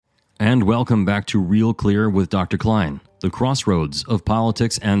And welcome back to Real Clear with Dr. Klein, the crossroads of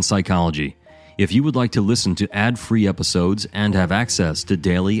politics and psychology. If you would like to listen to ad-free episodes and have access to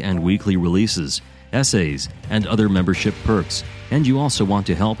daily and weekly releases, essays, and other membership perks, and you also want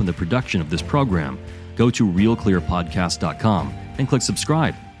to help in the production of this program, go to realclearpodcast.com and click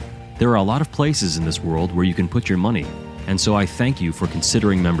subscribe. There are a lot of places in this world where you can put your money, and so I thank you for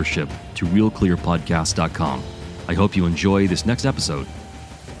considering membership to realclearpodcast.com. I hope you enjoy this next episode.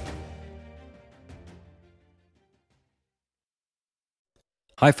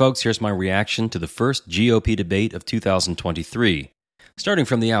 Hi folks, here's my reaction to the first GOP debate of 2023. Starting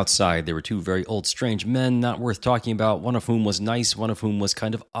from the outside, there were two very old, strange men not worth talking about, one of whom was nice, one of whom was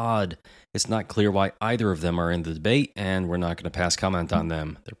kind of odd. It's not clear why either of them are in the debate, and we're not going to pass comment on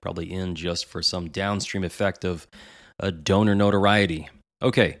them. They're probably in just for some downstream effect of a donor notoriety.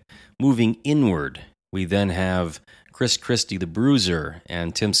 Okay, moving inward, we then have Chris Christie, the bruiser,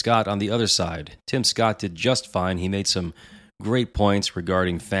 and Tim Scott on the other side. Tim Scott did just fine. He made some great points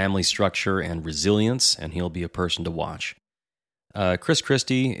regarding family structure and resilience, and he'll be a person to watch. Chris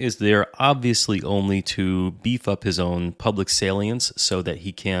Christie is there obviously only to beef up his own public salience so that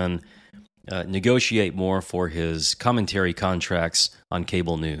he can negotiate more for his commentary contracts on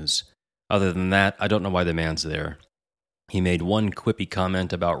cable news. Other than that, I don't know why the man's there. He made one quippy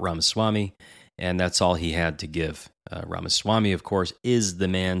comment about Ramaswamy, and that's all he had to give. Ramaswamy, of course, is the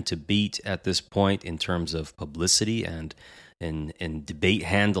man to beat at this point in terms of publicity and in debate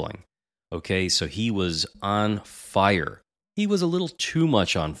handling. Okay, so he was on fire. He was a little too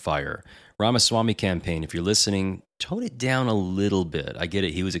much on fire. Ramaswamy campaign, if you're listening, tone it down a little bit. I get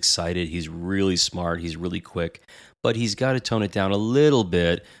it. He was excited. He's really smart. He's really quick. But he's got to tone it down a little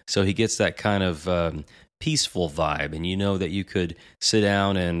bit so he gets that kind of peaceful vibe. And you know that you could sit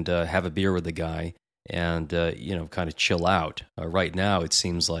down and have a beer with the guy and, kind of chill out. Right now, it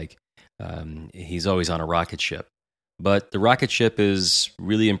seems like he's always on a rocket ship. But the rocket ship is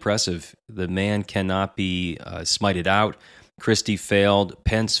really impressive. The man cannot be smited out. Christie failed,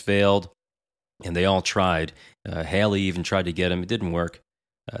 Pence failed, and they all tried. Haley even tried to get him. It didn't work.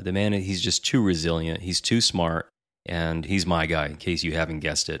 The man, he's just too resilient. He's too smart, and he's my guy, in case you haven't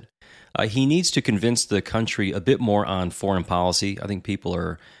guessed it. He needs to convince the country a bit more on foreign policy. I think people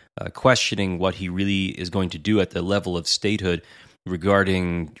are questioning what he really is going to do at the level of statehood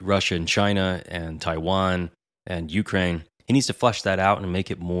regarding Russia and China and Taiwan and Ukraine. He needs to flesh that out and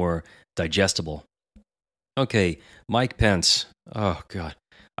make it more digestible. Okay, Mike Pence. Oh, God.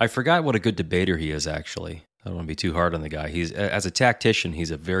 I forgot what a good debater he is, actually. I don't want to be too hard on the guy. As a tactician,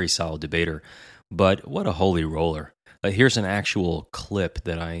 he's a very solid debater. But what a holy roller. Here's an actual clip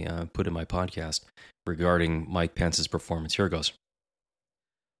that I put in my podcast regarding Mike Pence's performance. Here it goes.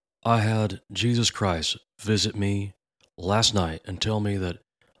 I had Jesus Christ visit me last night and tell me that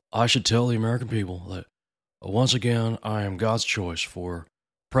I should tell the American people that once again, I am God's choice for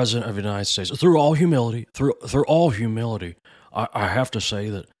President of the United States. Through all humility, I have to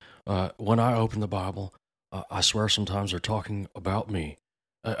say that when I open the Bible, I swear sometimes they're talking about me.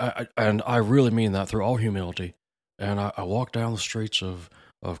 And I really mean that through all humility. And I walk down the streets of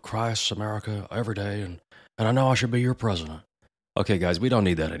Christ's America every day, and I know I should be your president. Okay, guys, we don't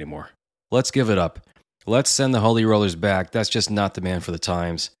need that anymore. Let's give it up. Let's send the Holy Rollers back. That's just not the man for the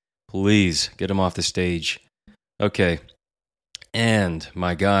times. Please, get him off the stage. Okay, and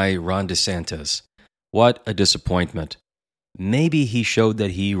my guy, Ron DeSantis. What a disappointment. Maybe he showed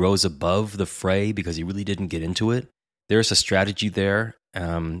that he rose above the fray because he really didn't get into it. There's a strategy there.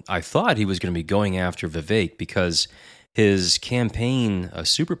 I thought he was going to be going after Vivek because his campaign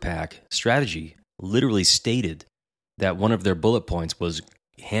super PAC strategy literally stated that one of their bullet points was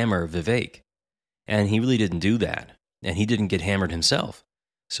hammer Vivek. And he really didn't do that. And he didn't get hammered himself.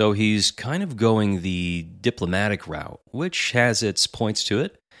 So he's kind of going the diplomatic route, which has its points to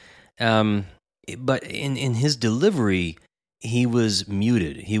it. But in his delivery, he was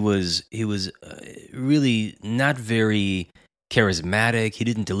muted. He was really not very charismatic. He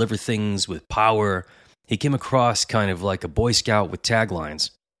didn't deliver things with power. He came across kind of like a Boy Scout with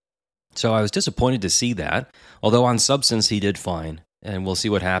taglines. So I was disappointed to see that, although on substance he did fine. And we'll see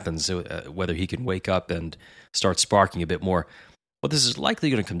what happens, whether he can wake up and start sparking a bit more. What this is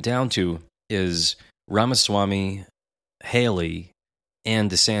likely going to come down to is Ramaswamy, Haley, and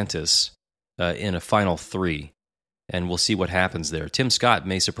DeSantis in a final three, and we'll see what happens there. Tim Scott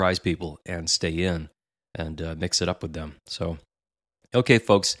may surprise people and stay in and mix it up with them. So, okay,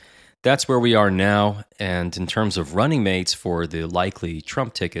 folks, that's where we are now, and in terms of running mates for the likely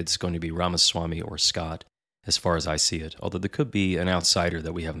Trump ticket, it's going to be Ramaswamy or Scott, as far as I see it, although there could be an outsider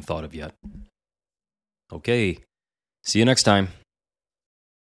that we haven't thought of yet. Okay, see you next time.